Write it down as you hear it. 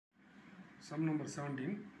Sum number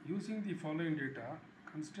 17. Using the following data,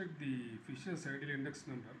 construct the Fisher's ideal index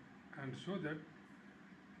number and show that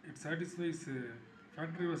it satisfies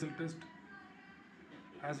factor reversal test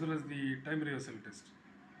as well as the time reversal test.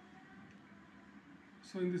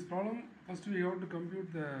 So in this problem, first we have to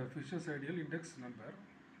compute the Fisher's ideal index number.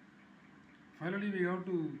 Finally, we have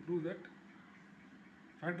to do that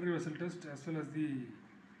factor reversal test as well as the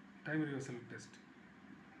time reversal test.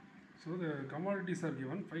 So the commodities are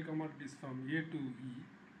given, 5 commodities from A to E,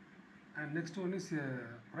 and next one is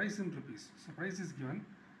price in rupees. So price is given,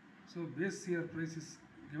 so base year price is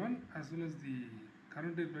given as well as the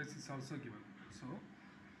current year price is also given. So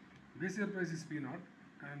base year price is P0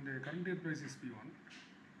 and current year price is P1.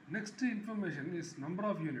 Next information is number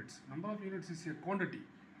of units. Number of units is a quantity.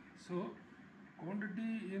 So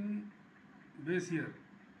quantity in base year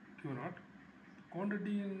Q0,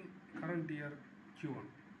 quantity in current year Q1.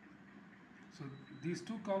 So these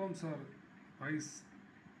two columns are price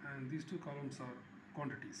and these two columns are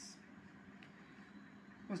quantities.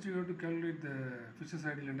 First you have to calculate the Fisher's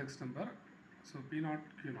ideal index number. So P0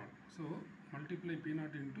 Q0. So multiply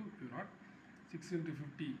P0 into Q0. 6 into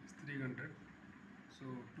 50 is 300. So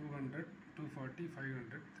 200, 240,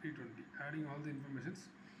 500, 320. Adding all the informations,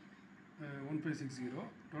 1560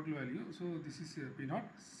 total value. So this is P0,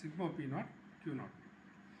 sigma P0 Q0.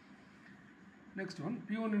 Next one,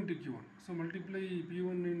 P1 into Q1. So multiply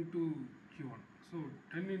P1 into Q1. So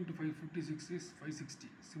 10 into 556 is 560.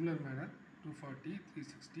 Similar manner, 240,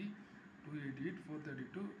 360, 288,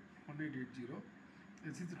 432, 1880.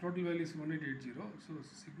 This is the total value is 1880. So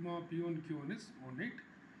sigma P1 Q1 is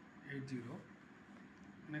 1880.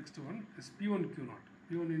 Next one is P1 Q0.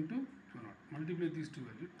 P1 into Q0. Multiply these two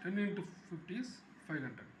values. 10 into 50 is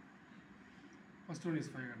 500. First one is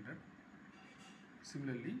 500.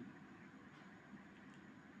 Similarly,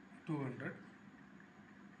 200,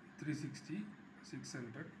 360,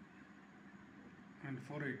 600 and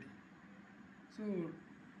 480. So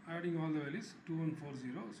adding all the values,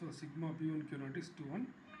 2140. So sigma P1 Q0 is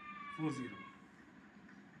 2140.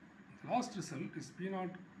 The last result is P0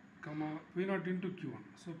 P0 into Q1.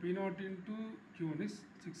 So P0 into Q1 is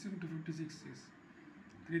 6 into 56 is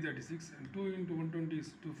 336 and 2 into 120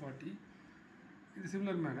 is 240. In a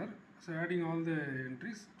similar manner, so adding all the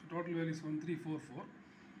entries, the total value is 1344.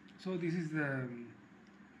 So this is the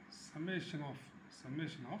summation of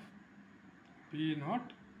P0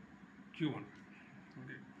 Q1.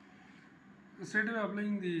 Okay. Straight away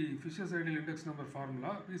applying the Fisher's ideal index number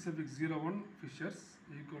formula, P suffix 01 Fisher's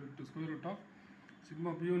equal to square root of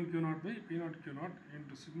sigma P1 Q0 by P0 Q0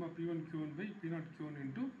 into sigma P1 Q1 by P0 Q1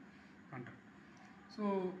 into 100.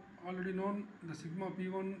 So already known the sigma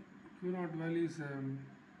P1 Q0 value is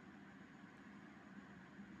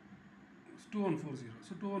 2140.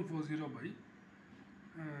 So 2140 by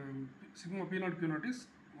sigma P0 Q0 is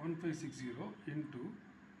 1560 into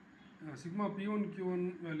sigma P1 Q1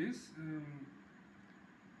 value is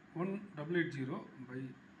 1880 by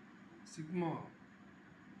sigma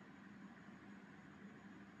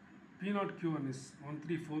P0 Q1 is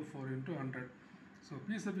 1344 into 100. So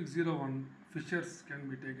P suffix 01 Fisher's can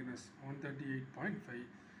be taken as 138.5.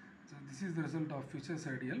 So this is the result of Fisher's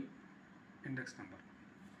ideal index number.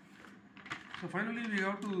 So finally we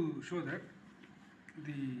have to show that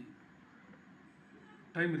the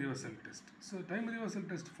time reversal test. So time reversal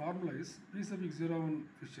test formula is P suffix 01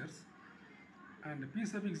 Fisher's and P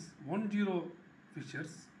suffix 10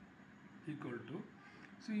 Fisher's equal to,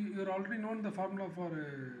 so you are already known the formula for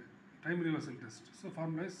time reversal test. So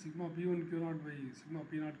formula is sigma P1 Q0 by sigma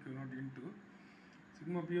P0 Q0 into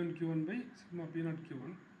sigma P1 Q1 by sigma P0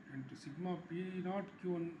 Q1 into sigma P0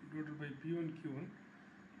 Q1 divided by P1 Q1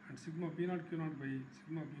 and sigma P0 Q0 by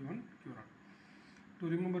sigma P1 Q0. To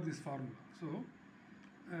remember this formula, so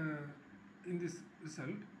in this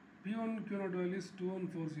result, P1 Q0 value is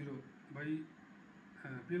 2140 by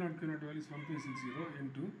P0 Q0 value is 1560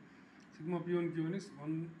 into sigma P1 Q1 is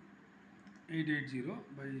 1880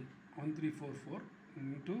 by 1344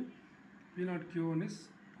 into P0 Q1 is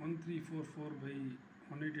 1344 by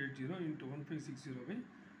 1880 into 1560 by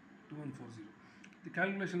 2140. The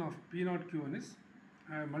calculation of P0 Q1 is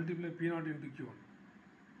multiply P0 into Q1.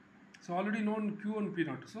 So already known Q1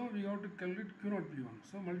 P0. So we have to calculate Q0 P1.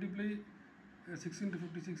 So multiply 6 into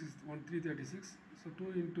 56 is 1336. So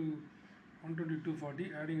 2 into 120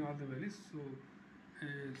 240. Adding all the values. So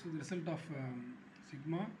so the result of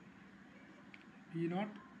sigma P0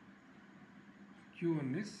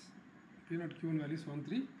 Q1 is P0 Q1 value is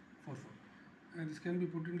 1344. And this can be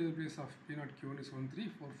put into the place of P0 Q1 is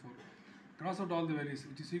 1344. Cross out all the values,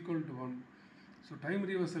 which is equal to 1. So time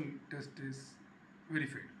reversal test is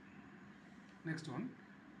verified. Next one,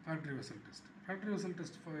 factory vessel test. Factory vessel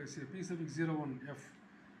test for say P suffix 01 F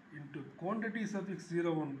into quantity suffix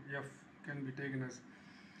 01 F can be taken as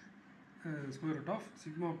square root of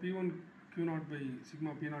sigma P1 Q0 by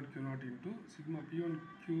sigma P0 Q0 into sigma P1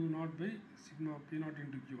 Q0 by sigma P0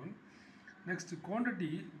 into Q1. Next,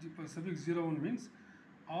 quantity suffix 01 means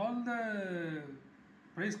all the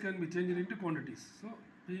price can be changed into quantities. So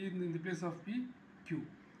P in the place of P, Q,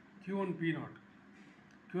 Q1 P0,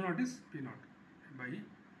 Q0 is P0 by,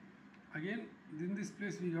 again in this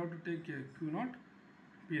place we have to take Q0,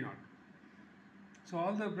 P0. So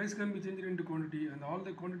all the price can be changed into quantity and all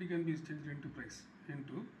the quantity can be changed into price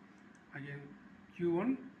into, again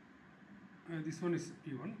Q1, this one is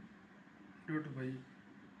P1 divided by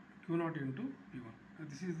Q0 into P1.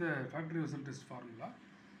 This is the factory vessel test formula.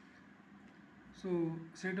 So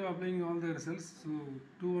instead of applying all the results, so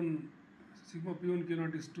 21 sigma P1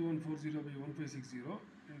 Q0 is 2140 by 1560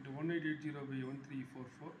 into 1880 by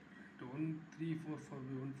 1344 into 1344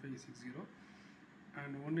 by 1560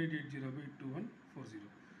 and 1880 by 2140.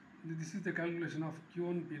 This is the calculation of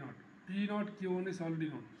Q1 P0. P0 Q1 is already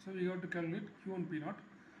known, so we have to calculate Q1 P0.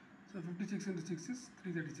 So 56 into 6 is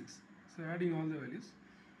 336. So adding all the values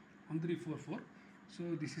 1344. So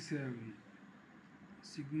this is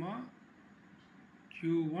sigma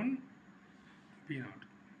Q1 P0.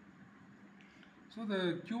 So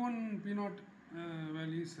the Q1 P0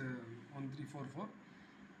 value is 1344.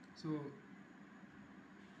 So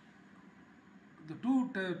the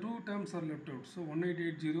two terms are left out. So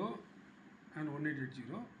 1880 and 1880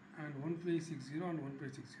 and 1560 and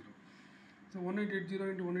 1560. So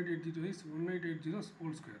 1880 into 1880 is 1880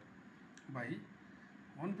 whole square by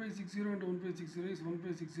 1560 into 1560 is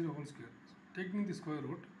 1560 whole square. Taking the square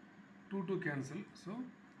root, 2 cancel. So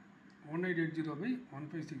 1880 by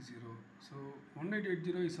 1560. So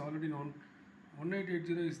 1880 is already known.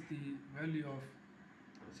 1880 is the value of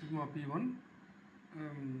sigma P1,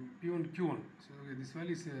 P1 Q1. So okay, this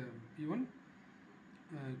value is P1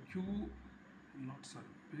 Q not sorry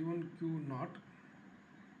P1 Q not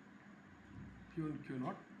P1 Q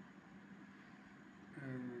not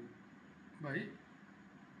by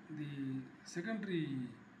the secondary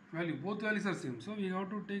value. Both values are same, so we have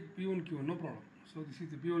to take P1 Q1, no problem. So this is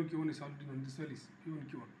the P1 Q1 is already known. This value is P1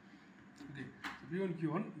 Q1. Okay, so P1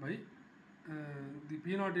 Q1 by the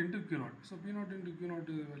P0 into Q0. So P0 into Q0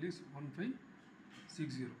 value is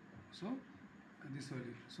 1560. So this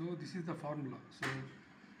value. So this is the formula. So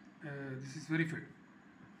this is verified.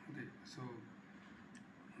 Okay, so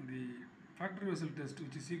the factory vessel test,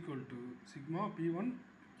 which is equal to sigma P1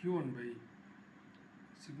 Q1 by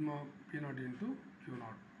sigma P0 into Q0.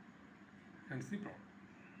 Hence the problem.